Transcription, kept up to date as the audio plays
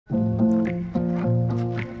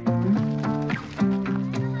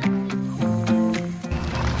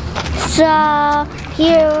So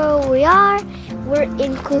here we are. We're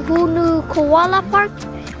in Cohunu Koala Park.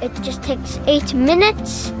 It just takes 8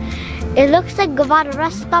 minutes. It looks like Gavada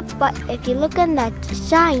rest stop, but if you look in that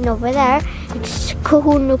sign over there, it's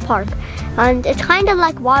Cohunu Park. And it's kind of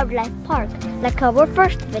like wildlife park, like our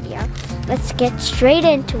first video. Let's get straight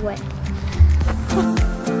into it.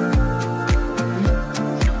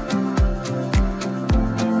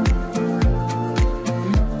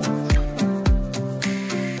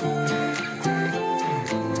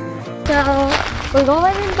 So we're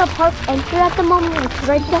going in the park entry at the moment. It's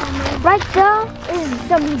right there. Right there is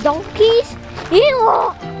some donkeys.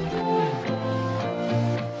 Ew!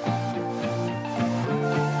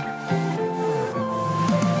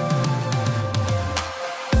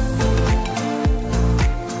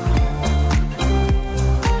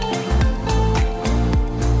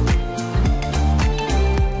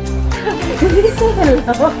 Did you say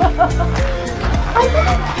hello?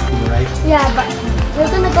 Right? Yeah, but we're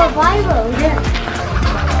gonna go viral. Yeah.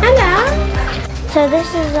 Hello. So this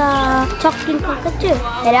is a talking cockatoo.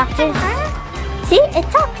 It actually, see, it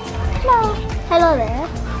talks. Hello. Hello there.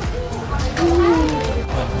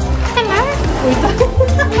 Hello.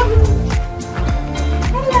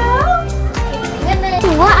 Hello.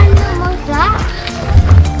 What animal is that?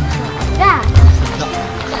 That.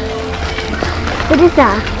 What is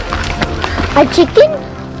that? A chicken?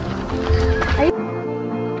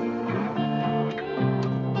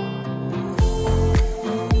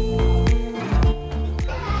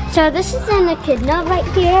 So this is an echidna right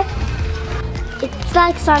here. It's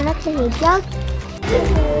like Sonic the Hedgehog.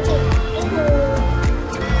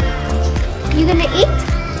 You gonna eat?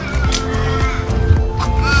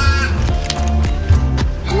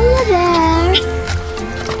 Hello there.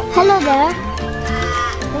 Hello there.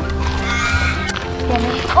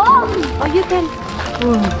 Oh, you can.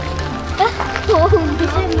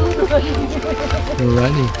 You're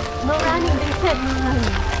running. No running, they said no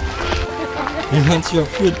running. He wants your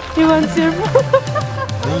food. He wants your food.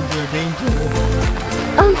 Danger, danger.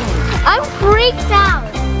 I'm freaked out.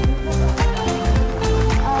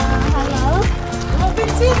 Hello?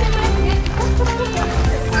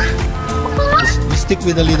 You stick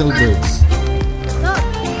with the little birds.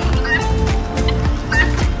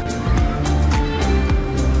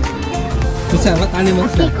 What animal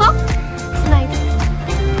is that? Peacock? Snipe.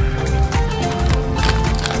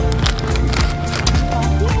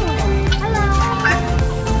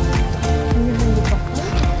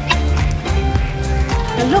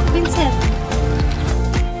 Look, Vincent.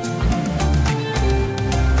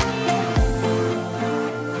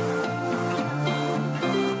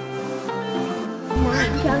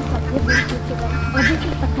 Oh, this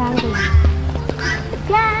is the kangaroo.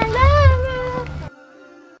 Kangaroo!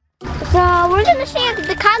 So we're gonna see if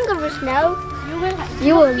the kangaroos know.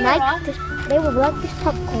 You will like this. They will like this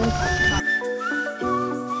popcorn.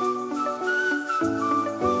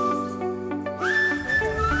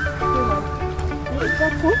 Is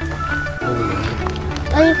that cool?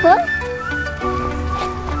 Are you full?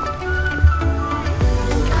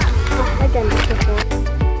 I've done this before.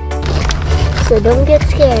 So don't get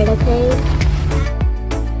scared, okay?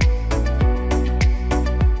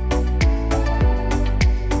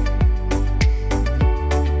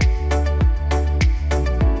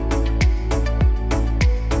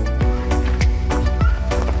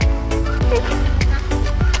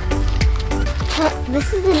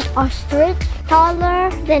 This is an ostrich, taller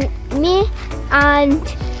than me, and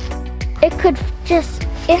it could just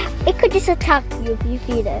attack you if you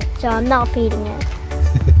feed it. So I'm not feeding it.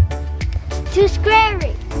 Too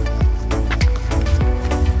scary.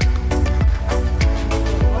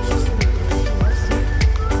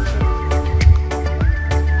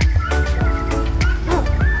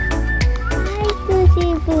 Hi,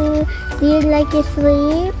 Pussy Boo. Do you like your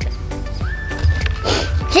sleep?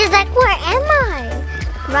 She's like, where am I?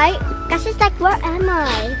 Right? Because she's like, where am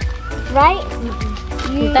I? Right?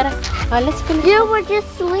 Let's go. You were just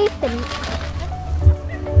sleeping.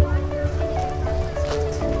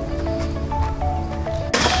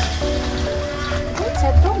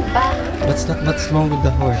 What's wrong with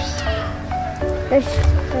the horse?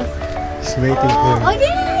 He's waiting for you.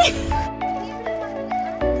 Okay.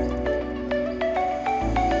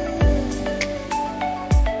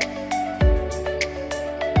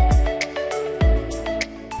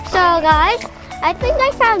 So guys, I think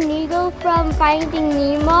I found Needle from Finding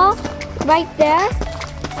Nemo right there.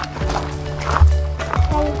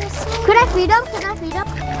 Could I feed him? Could I feed him?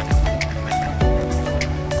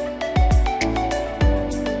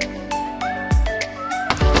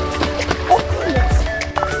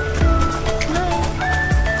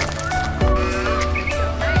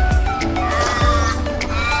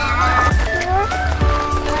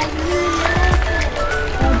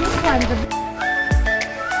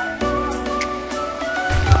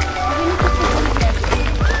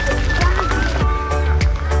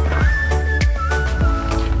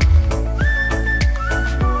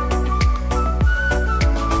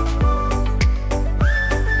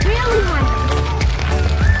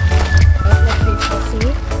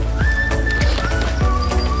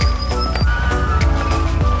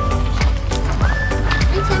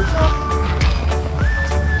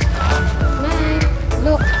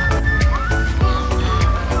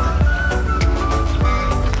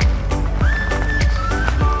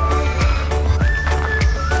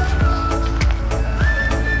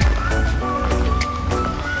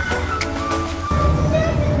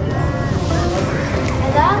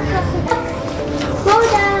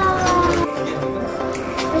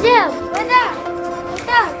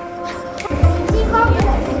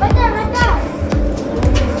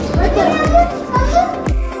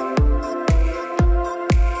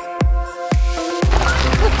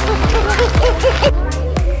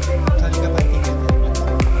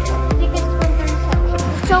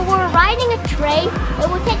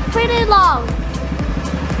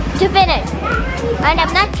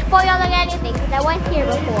 spoiling anything because I went here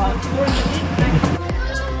before.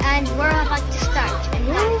 And we're about to start.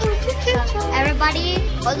 So everybody,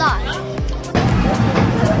 hold on.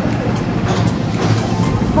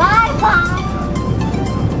 Bye bye.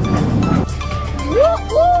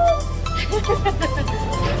 Woo-hoo!